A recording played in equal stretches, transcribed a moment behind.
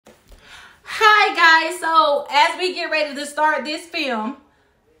Hi guys, so as we get ready to start this film,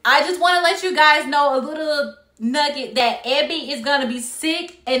 I just want to let you guys know a little nugget that Ebby is going to be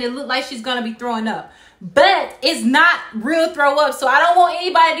sick and it looks like she's going to be throwing up. But it's not real throw up, so I don't want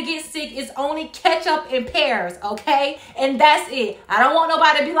anybody to get sick. It's only ketchup and pears, okay? And that's it. I don't want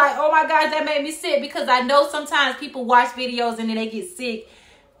nobody to be like, oh my gosh, that made me sick, because I know sometimes people watch videos and then they get sick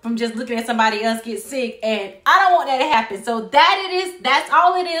from just looking at somebody else get sick, and I don't want that to happen. So that's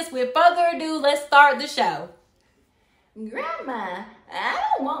all it is. With further ado, let's start the show. Grandma, I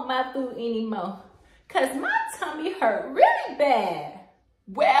don't want my food anymore because my tummy hurt really bad.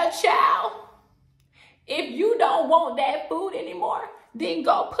 Well, child, if you don't want that food anymore, then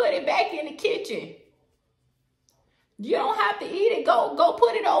go put it back in the kitchen. You don't have to eat it. Go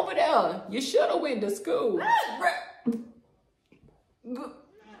put it over there. You should have went to school.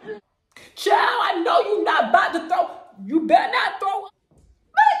 Child, I know you not about to throw. You better not throw up.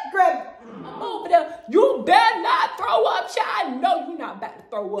 I'm over there. You better not throw up, child. I know you not about to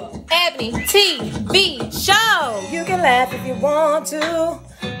throw up. EbonyTvShow. You can laugh if you want to.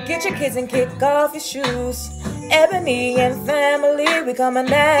 Get your kids and kick off your shoes. Ebony and family, we coming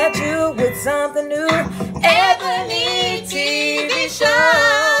at you with something new. EbonyTvShow.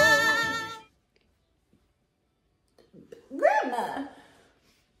 Grandma,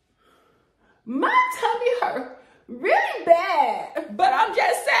 my tummy hurt really bad. But I'm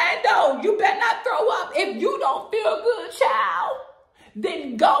just saying though, you better not throw up. If you don't feel good, child,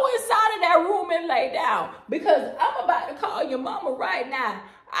 then go inside of that room and lay down. Because I'm about to call your mama right now.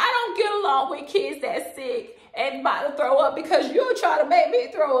 I don't get along with kids that's sick and about to throw up, because you'll try to make me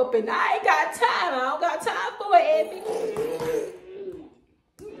throw up, and I ain't got time. I don't got time for it, Ebby.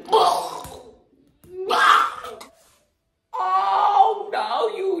 Oh, no,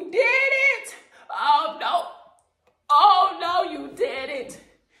 you didn't. Oh, no. Oh, no, you didn't.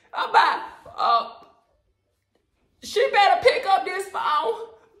 She better pick up this phone.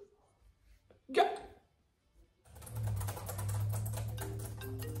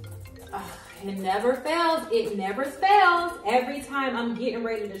 It never fails. It never fails. Every time I'm getting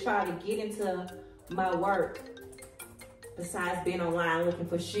ready to try to get into my work, besides being online looking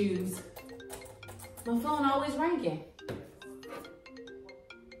for shoes, my phone always ringing.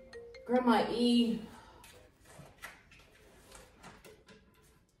 Grandma E.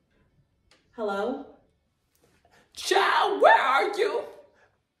 Hello? Child, where are you?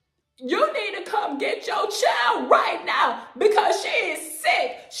 You need to come get your child right now, because she is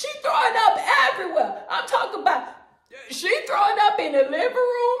sick. She throwing up everywhere. I'm talking about, she throwing up in the living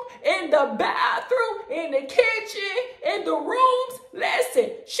room, in the bathroom, in the kitchen, in the rooms.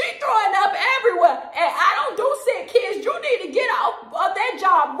 Listen, she throwing up everywhere, and I don't do sick kids. You need to get off of that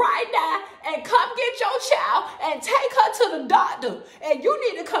job right now and come get your child and take her to the doctor. And you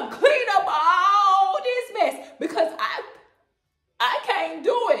need to come clean up all this mess, because I can't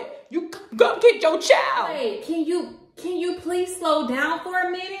do it. You go get your child. Wait, can you please slow down for a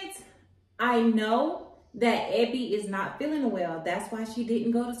minute? I know that Ebby is not feeling well. That's why she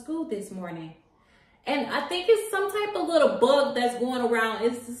didn't go to school this morning. And I think it's some type of little bug that's going around.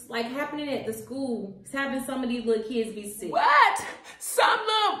 It's just like happening at the school. It's having some of these little kids be sick. What? Some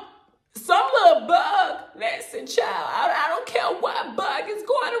little bug? Listen, child, I don't care what bug is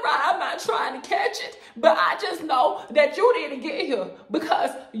going around. I'm not trying to catch it. But I just know that you need to get here,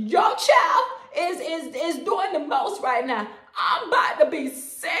 because your child is doing the most right now. I'm about to be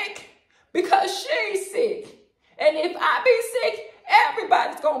sick because she's sick. And if I be sick,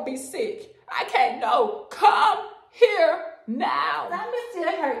 everybody's going to be sick. I can't know. Come here now. My stomach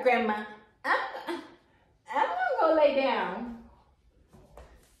still hurt, Grandma. I'm going to go lay down.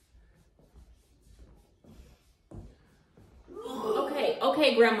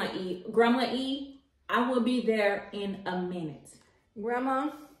 Okay, Grandma E. Grandma E, I will be there in a minute. Grandma,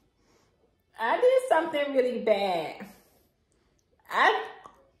 I did something really bad. I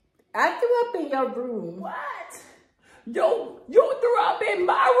threw up in your room. What? You threw up in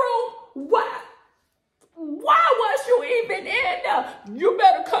my room? What? Why was you even in there? You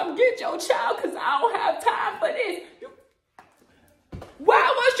better come get your child, because I don't have time for this.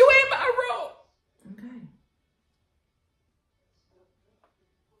 Why was you in my room?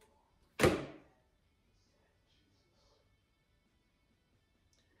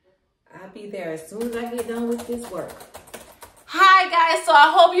 I'll be there as soon as I get done with this work. Hi guys, so I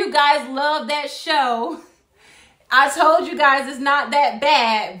hope you guys love that show. I told you guys it's not that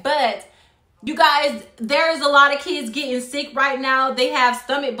bad, but you guys, there's a lot of kids getting sick right now. They have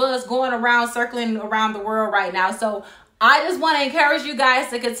stomach bugs going around, circling around the world right now. So I just want to encourage you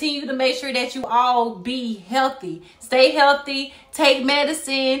guys to continue to make sure that you all be healthy. Stay healthy, take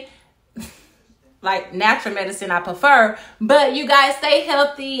medicine. like natural medicine I prefer. But you guys stay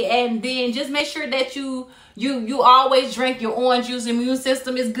healthy, and then just make sure that you always drink your orange juice. Immune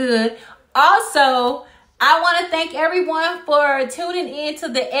system is good. Also, I want to thank everyone for tuning in to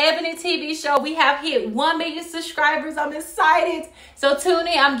the Ebony TV show. We have hit 1 million subscribers. I'm excited. So tune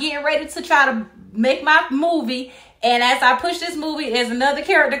in. I'm getting ready to try to make my movie. And as I push this movie, there's another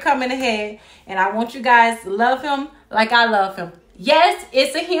character coming ahead. And I want you guys to love him like I love him. Yes,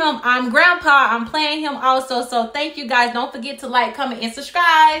 it's a him. I'm Grandpa. I'm playing him also. So thank you guys. Don't forget to like, comment, and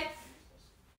subscribe.